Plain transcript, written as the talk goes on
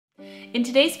In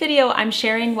today's video, I'm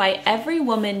sharing why every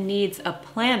woman needs a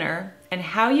planner and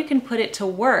how you can put it to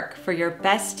work for your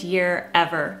best year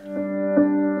ever.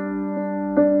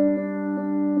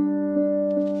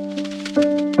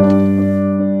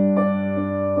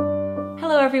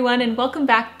 Hello everyone, and welcome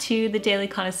back to the Daily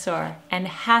Connoisseur, and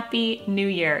Happy New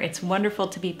Year. It's wonderful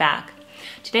to be back.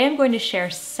 Today I'm going to share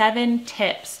 7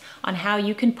 tips on how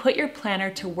you can put your planner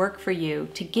to work for you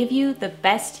to give you the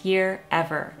best year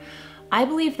ever. I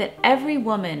believe that every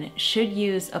woman should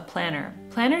use a planner.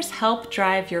 Planners help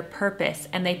drive your purpose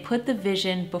and they put the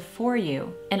vision before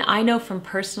you. And I know from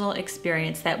personal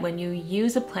experience that when you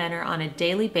use a planner on a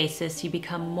daily basis, you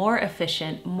become more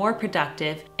efficient, more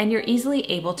productive, and you're easily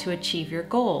able to achieve your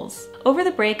goals. Over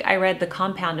the break, I read The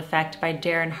Compound Effect by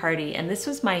Darren Hardy, and this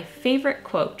was my favorite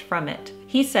quote from it.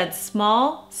 He said,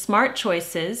 "Small, smart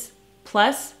choices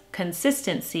plus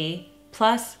consistency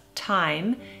plus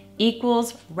time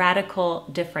equals radical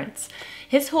difference."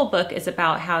 His whole book is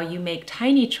about how you make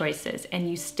tiny choices and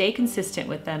you stay consistent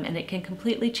with them, and it can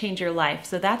completely change your life.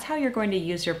 So that's how you're going to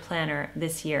use your planner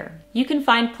this year. You can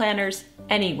find planners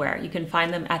anywhere. You can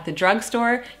find them at the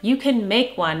drugstore. You can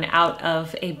make one out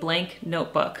of a blank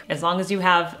notebook, as long as you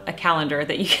have a calendar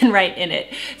that you can write in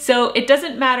it. So it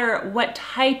doesn't matter what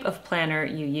type of planner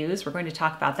you use. We're going to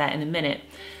talk about that in a minute.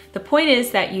 The point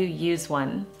is that you use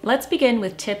one. Let's begin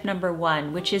with tip number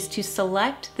 1, which is to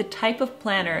select the type of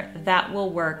planner that will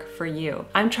work for you.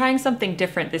 I'm trying something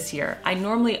different this year. I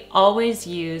normally always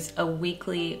use a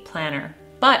weekly planner.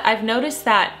 But I've noticed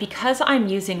that because I'm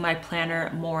using my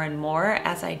planner more and more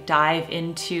as I dive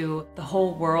into the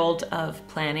whole world of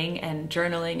planning and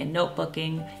journaling and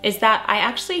notebooking, is that I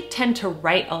actually tend to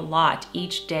write a lot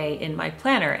each day in my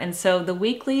planner. And so the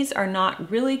weeklies are not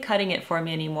really cutting it for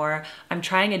me anymore. I'm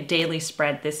trying a daily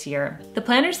spread this year. The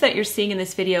planners that you're seeing in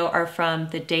this video are from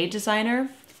The Day Designer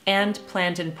and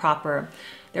Planned and Proper.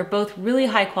 They're both really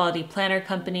high quality planner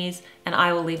companies, and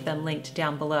I will leave them linked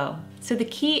down below. So the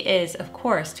key is, of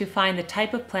course, to find the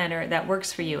type of planner that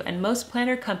works for you. And most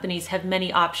planner companies have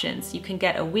many options. You can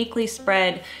get a weekly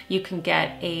spread, you can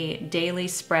get a daily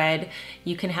spread,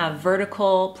 you can have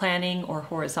vertical planning or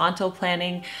horizontal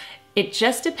planning. It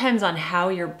just depends on how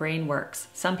your brain works.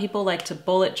 Some people like to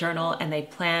bullet journal and they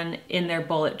plan in their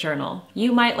bullet journal.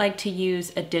 You might like to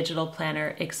use a digital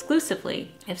planner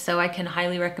exclusively. If so, I can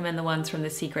highly recommend the ones from the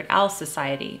Secret Owl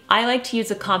Society. I like to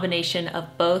use a combination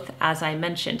of both, as I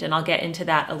mentioned, and I'll get into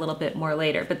that a little bit more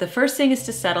later. But the first thing is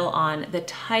to settle on the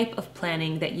type of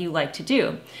planning that you like to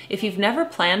do. If you've never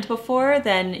planned before,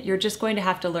 then you're just going to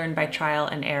have to learn by trial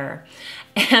and error.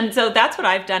 And so that's what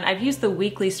I've done. I've used the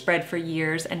weekly spread for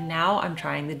years, and now I'm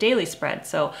trying the daily spread.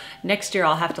 So next year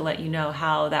I'll have to let you know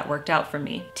how that worked out for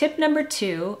me. Tip number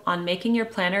 2 on making your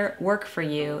planner work for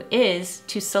you is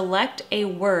to select a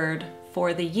word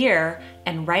for the year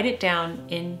and write it down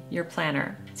in your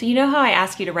planner. So you know how I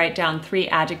ask you to write down 3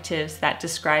 adjectives that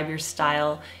describe your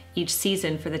style each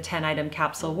season for the 10-item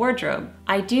capsule wardrobe?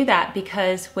 I do that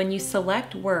because when you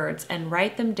select words and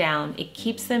write them down, it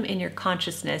keeps them in your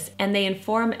consciousness and they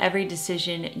inform every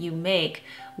decision you make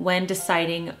when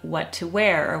deciding what to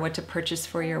wear or what to purchase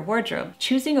for your wardrobe.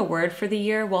 Choosing a word for the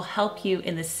year will help you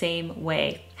in the same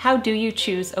way. How do you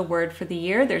choose a word for the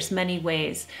year? There's many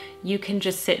ways. You can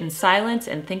just sit in silence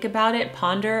and think about it,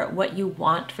 ponder what you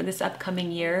want for this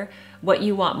upcoming year, what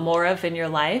you want more of in your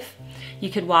life. You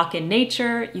could walk in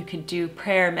nature, you could do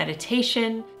prayer,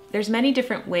 meditation. There's many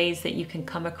different ways that you can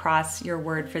come across your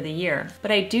word for the year.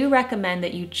 But I do recommend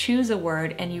that you choose a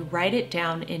word and you write it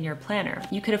down in your planner.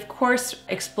 You could of course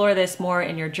explore this more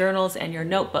in your journals and your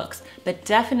notebooks, but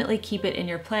definitely keep it in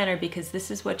your planner because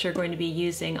this is what you're going to be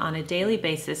using on a daily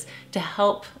basis to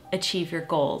help achieve your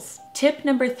goals. Tip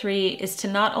number 3 is to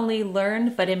not only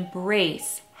learn, but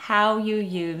embrace how you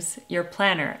use your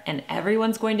planner. And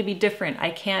everyone's going to be different. I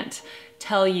can't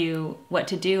tell you what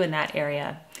to do in that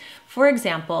area. For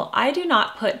example, I do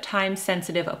not put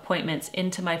time-sensitive appointments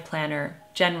into my planner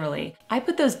generally. I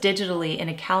put those digitally in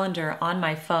a calendar on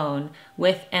my phone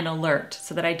with an alert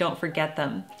so that I don't forget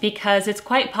them, because it's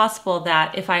quite possible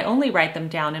that if I only write them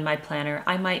down in my planner,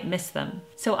 I might miss them.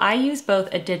 So I use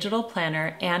both a digital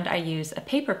planner and I use a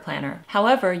paper planner.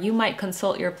 However, you might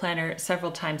consult your planner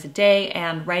several times a day,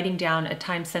 and writing down a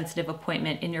time-sensitive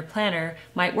appointment in your planner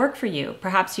might work for you.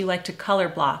 Perhaps you like to color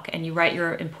block and you write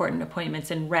your important appointments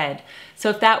in red. So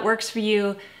if that works for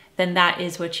you, then that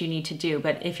is what you need to do.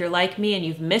 But if you're like me and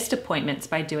you've missed appointments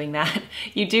by doing that,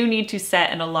 you do need to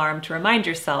set an alarm to remind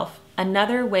yourself.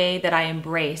 Another way that I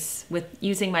embrace with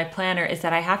using my planner is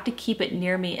that I have to keep it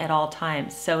near me at all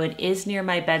times. So it is near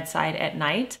my bedside at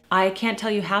night. I can't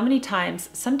tell you how many times,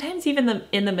 sometimes even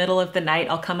in the middle of the night,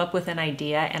 I'll come up with an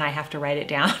idea and I have to write it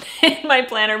down in my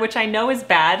planner, which I know is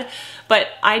bad, but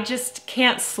I just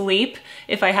can't sleep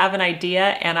if I have an idea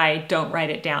and I don't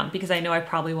write it down because I know I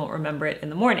probably won't remember it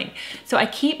in the morning. So I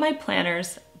keep my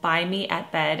planners by me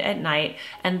at bed at night,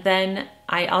 and then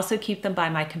I also keep them by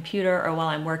my computer or while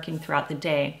I'm working throughout the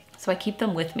day. So I keep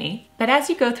them with me. But as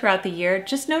you go throughout the year,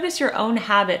 just notice your own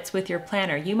habits with your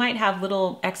planner. You might have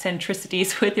little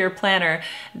eccentricities with your planner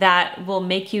that will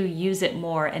make you use it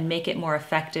more and make it more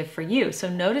effective for you. So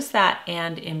notice that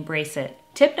and embrace it.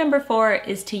 Tip number 4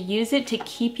 is to use it to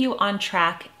keep you on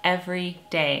track every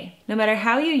day. No matter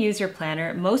how you use your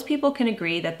planner, most people can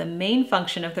agree that the main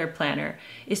function of their planner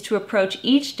is to approach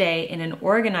each day in an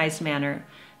organized manner,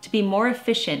 to be more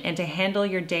efficient and to handle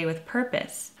your day with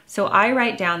purpose. So I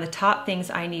write down the top things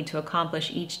I need to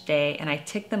accomplish each day and I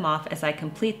tick them off as I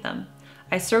complete them.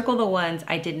 I circle the ones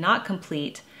I did not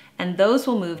complete and those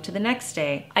will move to the next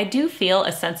day. I do feel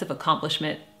a sense of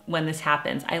accomplishment when this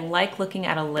happens. I like looking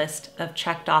at a list of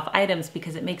checked off items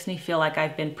because it makes me feel like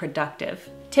I've been productive.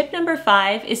 Tip number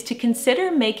 5 is to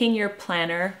consider making your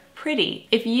planner pretty.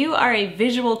 If you are a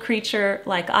visual creature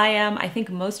like I am, I think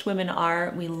most women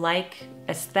are, we like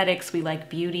aesthetics, we like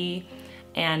beauty,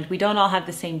 and we don't all have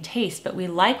the same taste, but we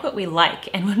like what we like.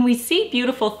 And when we see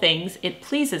beautiful things, it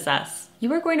pleases us.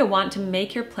 You are going to want to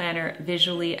make your planner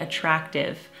visually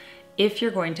attractive if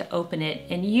you're going to open it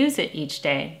and use it each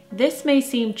day. This may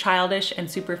seem childish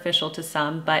and superficial to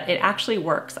some, but it actually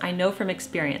works. I know from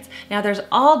experience. Now there's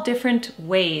all different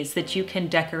ways that you can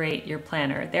decorate your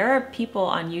planner. There are people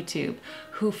on YouTube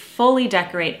who fully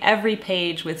decorate every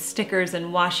page with stickers and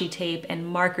washi tape and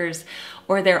markers,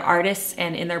 or they're artists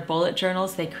and in their bullet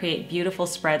journals, they create beautiful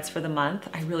spreads for the month.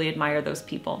 I really admire those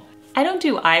people. I don't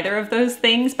do either of those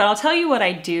things, but I'll tell you what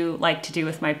I do like to do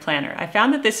with my planner. I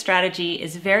found that this strategy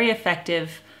is very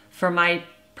effective for my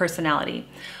personality.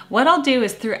 What I'll do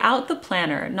is throughout the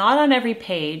planner, not on every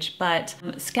page, but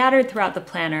scattered throughout the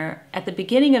planner, at the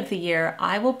beginning of the year,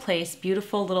 I will place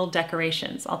beautiful little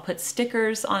decorations. I'll put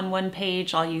stickers on one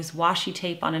page, I'll use washi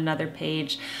tape on another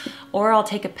page, or I'll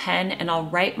take a pen and I'll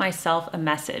write myself a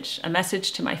message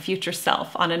to my future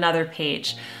self on another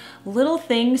page. Little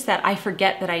things that I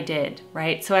forget that I did,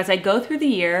 right? So as I go through the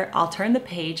year, I'll turn the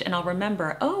page and I'll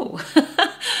remember, oh,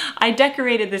 I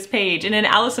decorated this page in an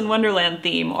Alice in Wonderland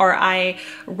theme, or I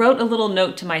wrote a little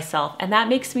note to myself, and that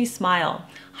makes me smile.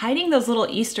 Hiding those little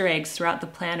Easter eggs throughout the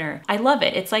planner, I love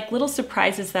it. It's like little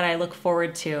surprises that I look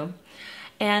forward to.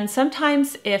 And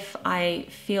sometimes if I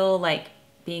feel like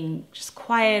being just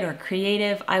quiet or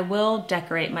creative, I will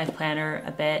decorate my planner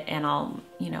a bit and I'll,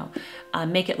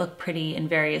 make it look pretty in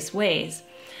various ways.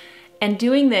 And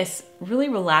doing this really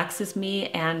relaxes me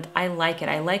and I like it.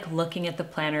 I like looking at the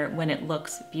planner when it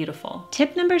looks beautiful.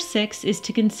 Tip number 6 is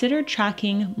to consider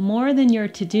tracking more than your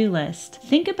to-do list.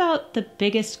 Think about the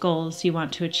biggest goals you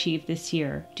want to achieve this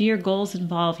year. Do your goals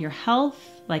involve your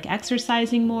health, like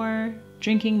exercising more,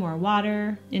 drinking more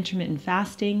water, intermittent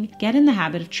fasting? Get in the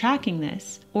habit of tracking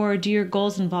this. Or do your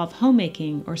goals involve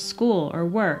homemaking or school or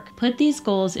work? Put these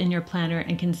goals in your planner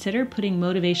and consider putting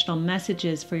motivational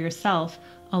messages for yourself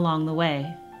along the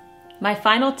way. My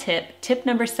final tip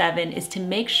number 7, is to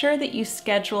make sure that you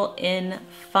schedule in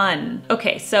fun.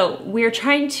 Okay, so we're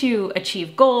trying to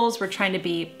achieve goals, we're trying to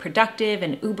be productive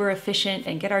and uber efficient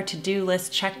and get our to-do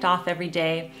list checked off every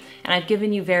day. And I've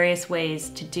given you various ways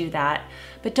to do that.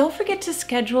 But don't forget to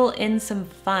schedule in some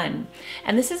fun.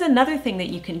 And this is another thing that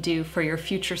you can do for your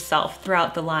future self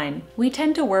throughout the line. We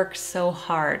tend to work so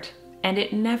hard, and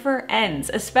it never ends,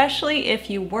 especially if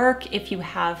you work, if you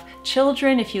have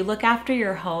children, if you look after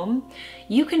your home.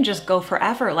 You can just go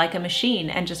forever like a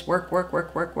machine and just work,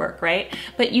 right?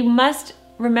 But you must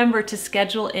remember to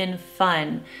schedule in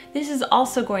fun. This is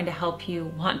also going to help you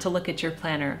want to look at your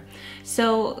planner.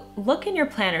 So look in your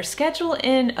planner, schedule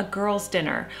in a girls'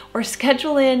 dinner, or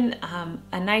schedule in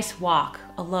a nice walk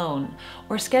alone,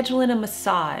 or schedule in a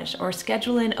massage, or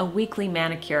schedule in a weekly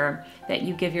manicure that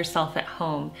you give yourself at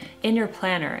home in your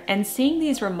planner. And seeing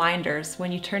these reminders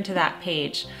when you turn to that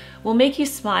page will make you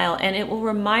smile, and it will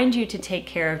remind you to take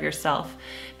care of yourself.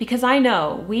 Because I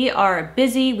know we are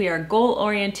busy, we are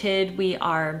goal-oriented, we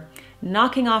are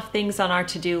knocking off things on our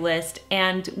to-do list,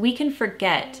 and we can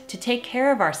forget to take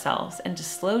care of ourselves and to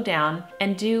slow down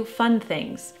and do fun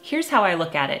things. Here's how I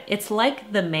look at it. It's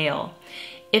like the mail.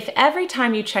 If every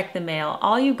time you check the mail,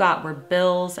 all you got were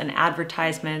bills and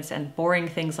advertisements and boring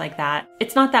things like that,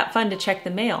 it's not that fun to check the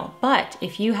mail. But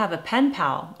if you have a pen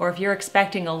pal, or if you're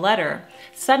expecting a letter,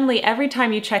 suddenly every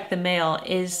time you check the mail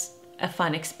is a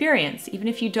fun experience. Even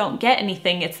if you don't get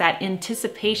anything, it's that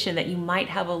anticipation that you might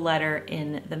have a letter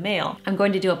in the mail. I'm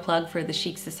going to do a plug for the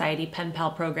Chic Society Pen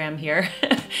Pal program here.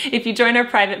 If you join our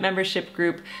private membership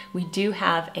group, we do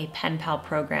have a pen pal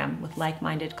program with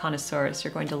like-minded connoisseurs.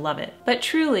 You're going to love it. But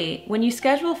truly, when you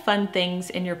schedule fun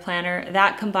things in your planner,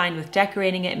 that combined with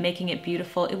decorating it and making it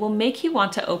beautiful, it will make you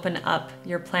want to open up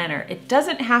your planner. It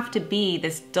doesn't have to be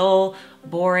this dull,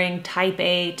 boring type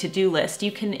A to-do list.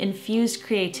 You can infuse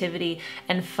creativity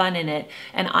and fun in it.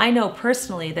 And I know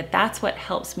personally that that's what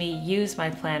helps me use my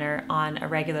planner on a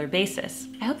regular basis.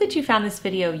 I hope that you found this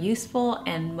video useful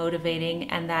and motivating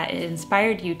and that it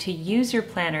inspired you to use your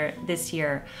planner this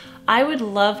year. I would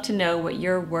love to know what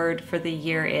your word for the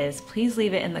year is. Please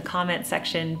leave it in the comment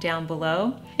section down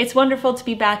below. It's wonderful to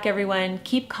be back, everyone.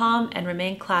 Keep calm and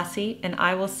remain classy, and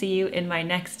I will see you in my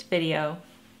next video.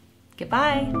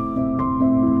 Goodbye.